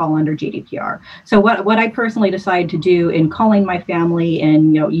actually fall under GDPR. So what I personally decide to do in calling my family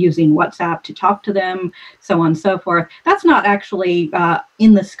and using WhatsApp to talk to them, so on and so forth, that's not actually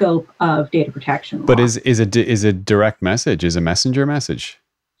in the scope of data protection law. But is a direct message, is a messenger message?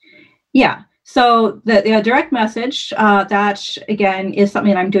 Yeah. So the direct message, that again is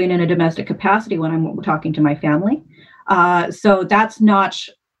something I'm doing in a domestic capacity when I'm talking to my family. So that's not,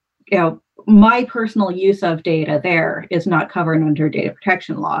 my personal use of data there is not covered under data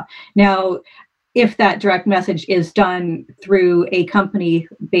protection law. Now, if that direct message is done through a company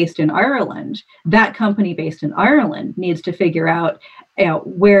based in Ireland, that company based in Ireland needs to figure out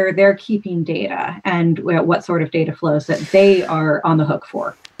where they're keeping data and what sort of data flows that they are on the hook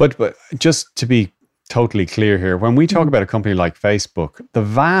for. But just to be totally clear here, when we talk about a company like Facebook, the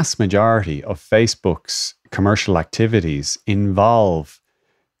vast majority of Facebook's commercial activities involve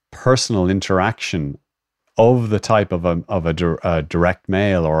personal interaction of the type of a direct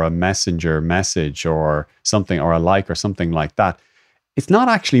mail or a messenger message or something, or a like or something like that. It's not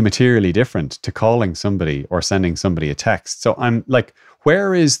actually materially different to calling somebody or sending somebody a text. So I'm like,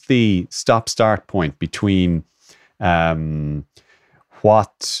 where is the stop-start point between how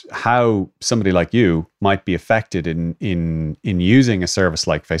somebody like you might be affected in using a service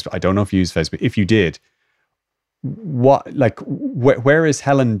like Facebook? I don't know if you use Facebook. If you did, where is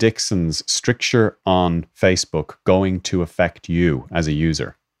Helen Dixon's stricture on Facebook going to affect you as a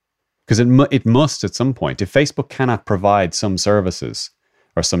user? Because it must at some point. If Facebook cannot provide some services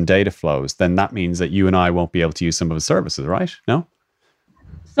or some data flows, then that means that you and I won't be able to use some of the services, right? No?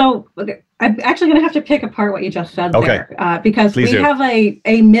 So I'm actually going to have to pick apart what you just said there, because Please do. have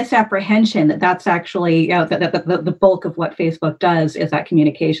a misapprehension that that's actually the bulk of what Facebook does is that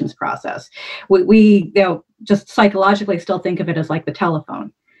communications process. We just psychologically still think of it as like the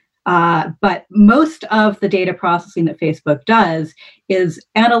telephone. But most of the data processing that Facebook does is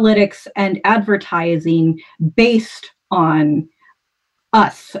analytics and advertising based on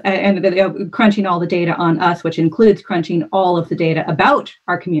us and crunching all the data on us, which includes crunching all of the data about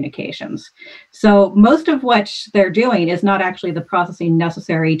our communications. So most of what they're doing is not actually the processing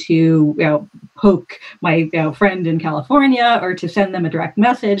necessary to poke my friend in California or to send them a direct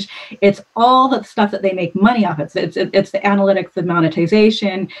message. It's all the stuff that they make money off. It's the analytics, the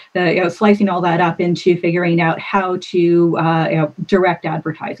monetization, the slicing all that up into figuring out how to direct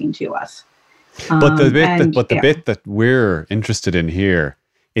advertising to us. But the bit that we're interested in here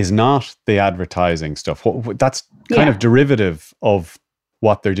is not the advertising stuff. That's kind of derivative of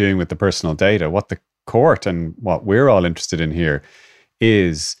what they're doing with the personal data. What the court and what we're all interested in here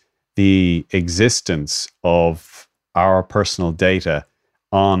is the existence of our personal data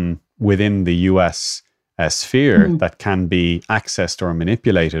within the US sphere that can be accessed or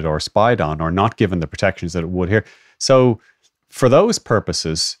manipulated or spied on or not given the protections that it would here. So for those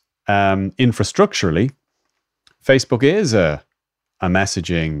purposes, infrastructurally, Facebook is a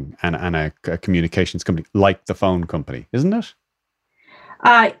messaging and a communications company like the phone company, isn't it?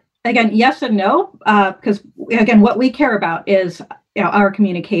 Again, yes and no, because again, what we care about is our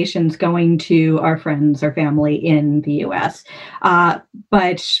communications going to our friends or family in the US,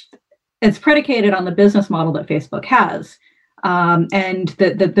 but it's predicated on the business model that Facebook has, and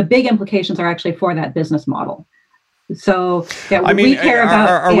the big implications are actually for that business model. So we care about.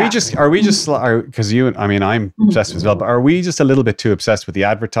 Are we just? Because I'm obsessed as well. But are we just a little bit too obsessed with the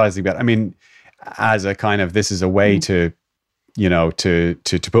advertising? But I mean, as a kind of this is a way to, to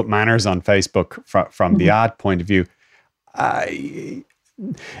put manners on Facebook from the ad point of view.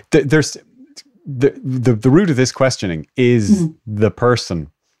 There's the root of this questioning is the person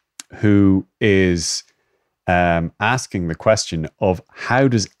who is asking the question of how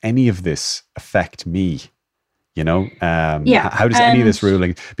does any of this affect me? How does any of this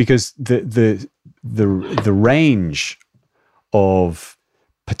ruling? Because the range of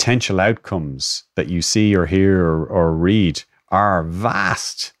potential outcomes that you see or hear or read are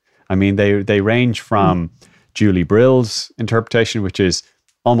vast. I mean, they range from Julie Brill's interpretation, which is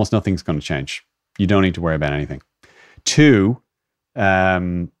almost nothing's going to change. You don't need to worry about anything. To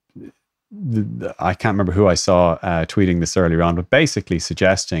I can't remember who I saw tweeting this earlier on, but basically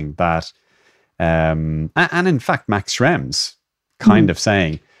suggesting that. And in fact, Max Schrems kind of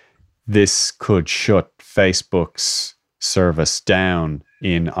saying this could shut Facebook's service down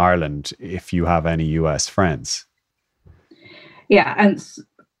in Ireland if you have any US friends. Yeah, and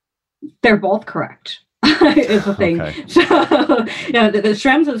they're both correct. Is the thing. Okay. So, the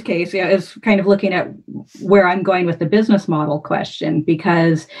Schrems' case is kind of looking at where I'm going with the business model question,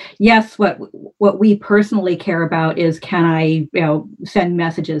 because yes, what we personally care about is can I send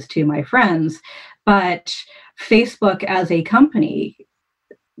messages to my friends, but Facebook as a company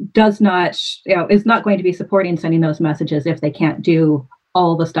does not is not going to be supporting sending those messages if they can't do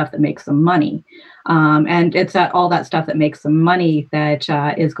all the stuff that makes them money. And it's all that stuff that makes them money that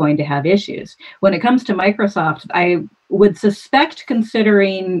is going to have issues. When it comes to Microsoft, I would suspect,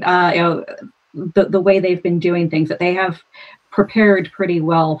 considering the way they've been doing things, that they have prepared pretty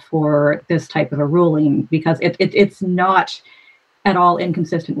well for this type of a ruling, because it's not at all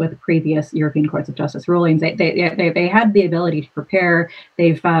inconsistent with previous European Courts of Justice rulings. They had the ability to prepare.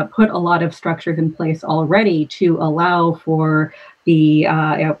 They've put a lot of structures in place already to allow for the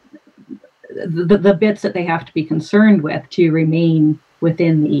bits that they have to be concerned with to remain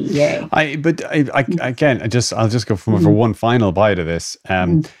within the EEA. I'll just go for one final bite of this.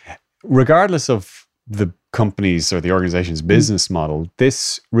 Regardless of the company's or the organization's business model,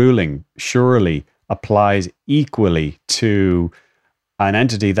 this ruling surely applies equally to an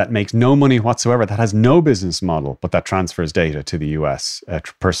entity that makes no money whatsoever, that has no business model, but that transfers data to the US,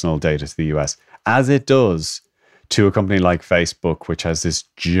 personal data to the US, as it does to a company like Facebook, which has this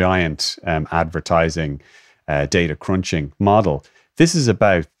giant advertising data crunching model. This is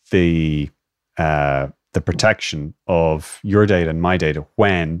about the protection of your data and my data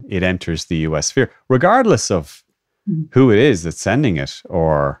when it enters the US sphere, regardless of who it is that's sending it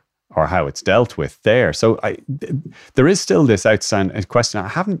or how it's dealt with there. So there is still this outstanding question. I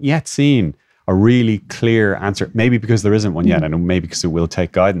haven't yet seen a really clear answer, maybe because there isn't one yet. I know maybe because it will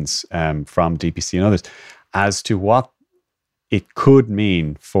take guidance from DPC and others, as to what it could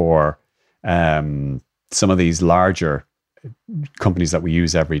mean for some of these larger companies that we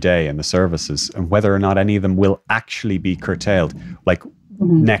use every day and the services, and whether or not any of them will actually be curtailed. Like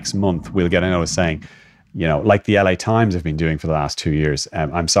next month, we'll get a notice saying, like the LA Times have been doing for the last 2 years,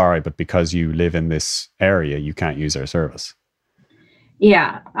 I'm sorry, but because you live in this area, you can't use our service.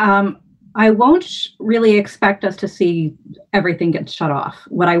 Yeah. I won't really expect us to see everything get shut off.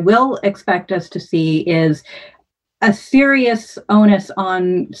 What I will expect us to see is a serious onus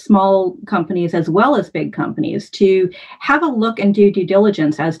on small companies as well as big companies to have a look and do due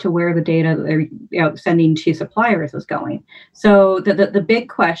diligence as to where the data they're sending to suppliers is going. So the big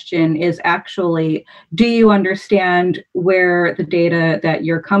question is actually, do you understand where the data that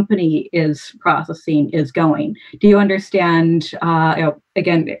your company is processing is going? Do you understand,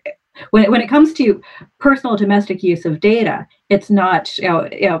 again, when it comes to personal domestic use of data, it's not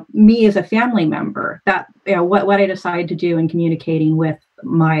me as a family member that what I decide to do in communicating with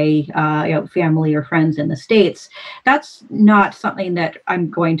my family or friends in the States. That's not something that I'm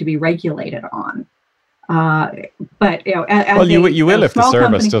going to be regulated on. But you will if the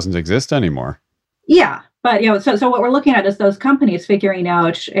service doesn't exist anymore. Yeah, but so what we're looking at is those companies figuring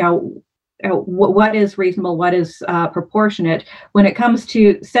out what is reasonable, what is proportionate when it comes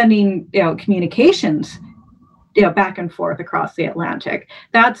to sending communications back and forth across the Atlantic.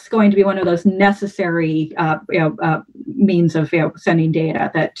 That's going to be one of those necessary means of sending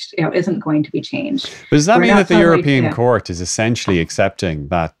data that isn't going to be changed. But does that mean that the European Court is essentially accepting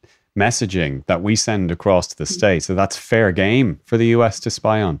that messaging that we send across to the States, so that's fair game for the US to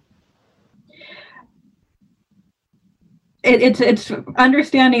spy on? It's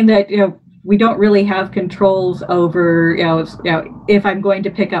understanding that we don't really have controls over if I'm going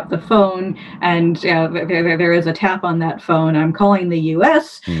to pick up the phone and there is a tap on that phone, I'm calling the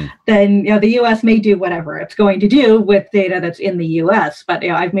U.S. Then the U.S. may do whatever it's going to do with data that's in the U.S. But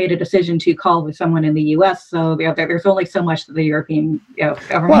I've made a decision to call with someone in the U.S. So there's only so much that the European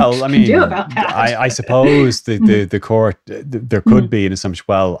government can do about that. I suppose the court there could be an assumption.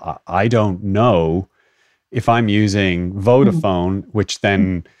 Well, I don't know if I'm using Vodafone, which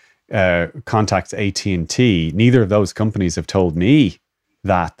then contacts AT&T. Neither of those companies have told me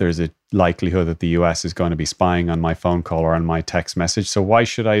that there's a likelihood that the US is going to be spying on my phone call or on my text message. So why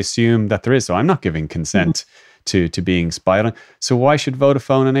should I assume that there is? So I'm not giving consent to being spied on. So why should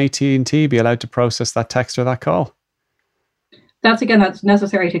Vodafone and AT&T be allowed to process that text or that call? That's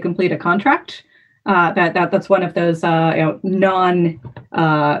necessary to complete a contract. That's one of those non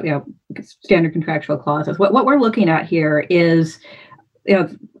standard contractual clauses. What we're looking at here is,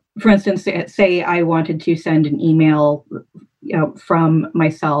 for instance, say I wanted to send an email from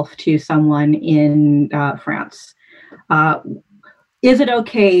myself to someone in France. Is it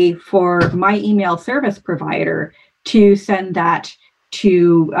okay for my email service provider to send that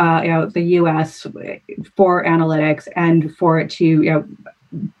to the US for analytics and for it to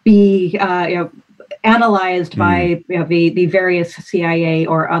be analyzed by the various CIA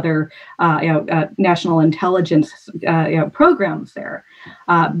or other national intelligence programs there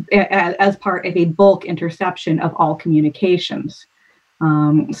as part of a bulk interception of all communications.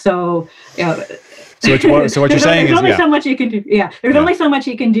 So what you're saying is there's only so much you can do. There's only so much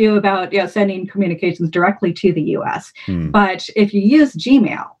you can do about sending communications directly to the U.S. But if you use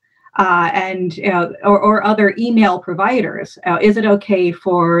Gmail or other email providers, is it okay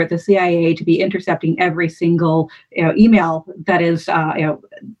for the CIA to be intercepting every single email that is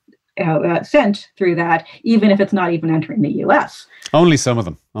sent through that, even if it's not even entering the U.S.? Only some of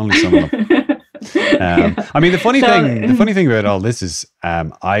them. I mean, the funny thing about all this is,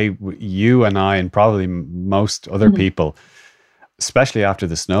 you and I, and probably most other people, especially after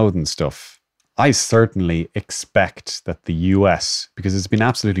the Snowden stuff, I certainly expect that the US, because it's been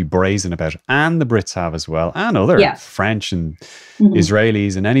absolutely brazen about it, and the Brits have as well, and other French and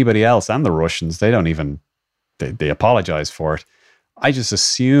Israelis and anybody else, and the Russians, they don't even, they apologize for it. I just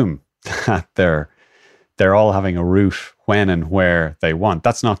assume that they're all having a route when and where they want.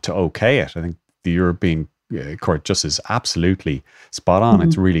 That's not to okay it. I think the European Court Justice is absolutely spot on.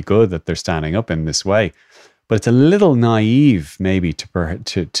 It's really good that they're standing up in this way, but it's a little naive maybe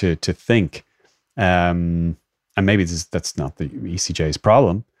to think, and maybe that's not the ECJ's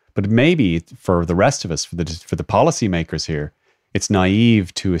problem, but maybe for the rest of us, for the policymakers here, it's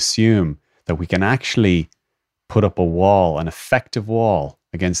naive to assume that we can actually put up an effective wall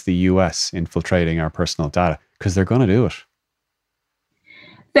against the US infiltrating our personal data, because they're going to do it.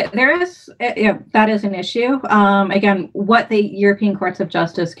 There is, that is an issue. Again, what the European Courts of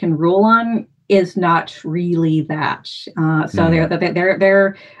Justice can rule on is not really that.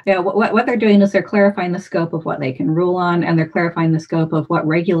 They're what they're doing is they're clarifying the scope of what they can rule on, and they're clarifying the scope of what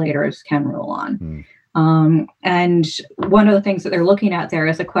regulators can rule on. And one of the things that they're looking at there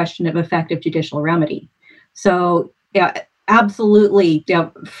is a question of effective judicial remedy. So, yeah, absolutely,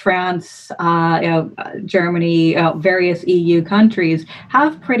 France, Germany, various EU countries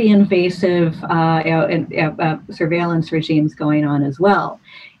have pretty invasive surveillance regimes going on as well.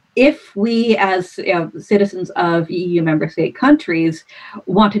 If we, as citizens of EU member state countries,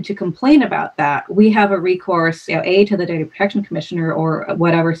 wanted to complain about that, we have a recourse, to the Data Protection Commissioner or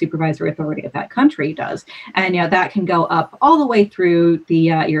whatever supervisory authority of that country does, and that can go up all the way through the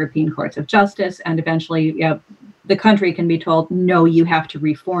European Courts of Justice, and eventually, the country can be told, no, you have to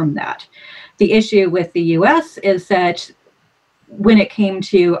reform that. The issue with the U.S. is that when it came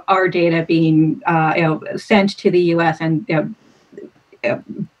to our data being sent to the U.S. and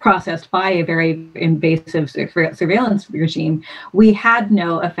processed by a very invasive surveillance regime, we had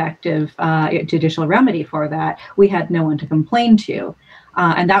no effective judicial remedy for that. We had no one to complain to.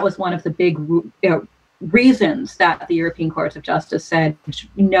 And that was one of the big reasons that the European Courts of Justice said,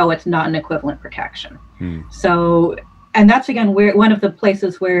 no, it's not an equivalent protection. So, and that's, again, one of the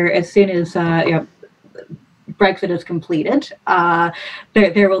places where as soon as Brexit is completed,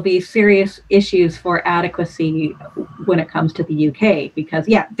 there will be serious issues for adequacy when it comes to the UK, because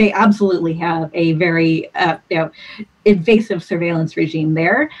they absolutely have a very invasive surveillance regime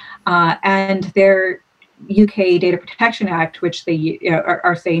there, and their UK Data Protection Act, which they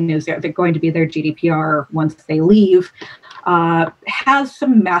are saying is they're going to be their GDPR once they leave, has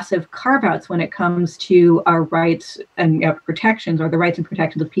some massive carve-outs when it comes to our rights and protections, or the rights and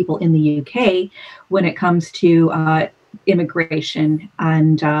protections of people in the UK when it comes to immigration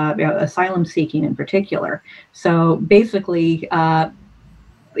and asylum seeking in particular. So basically, there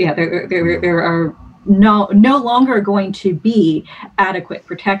are no longer going to be adequate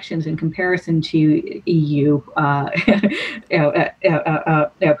protections in comparison to EU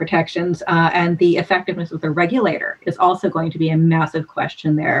protections, and the effectiveness of the regulator is also going to be a massive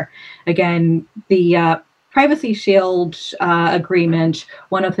question there. Again, the Privacy Shield agreement,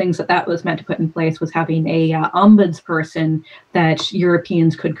 one of the things that was meant to put in place was having a ombudsperson that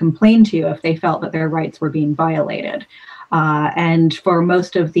Europeans could complain to if they felt that their rights were being violated. And for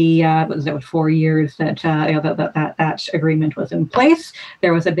most of the 4 years that agreement was in place,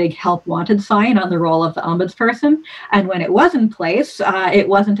 there was a big help wanted sign on the role of the ombudsperson. And when it was in place, it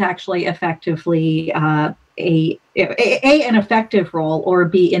wasn't actually effectively an effective role, or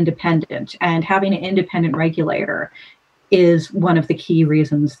B, independent. And having an independent regulator is one of the key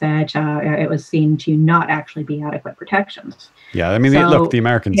reasons that it was seen to not actually be adequate protections. Yeah, I mean, look, the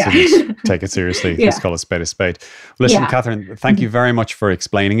Americans didn't take it seriously. Let's call a spade a spade. Listen, Catherine, thank you very much for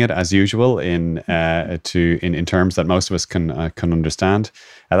explaining it, as usual, in terms that most of us can understand.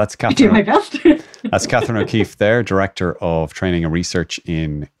 That's Catherine. I do my best. That's Catherine O'Keefe there, Director of Training and Research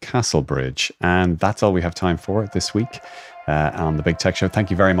in Castlebridge. And that's all we have time for this week on The Big Tech Show.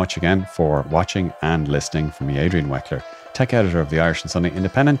 Thank you very much again for watching and listening. From me, Adrian Weckler, Tech Editor of the Irish and Sunday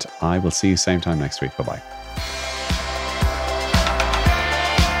Independent. I will see you same time next week. Bye-bye.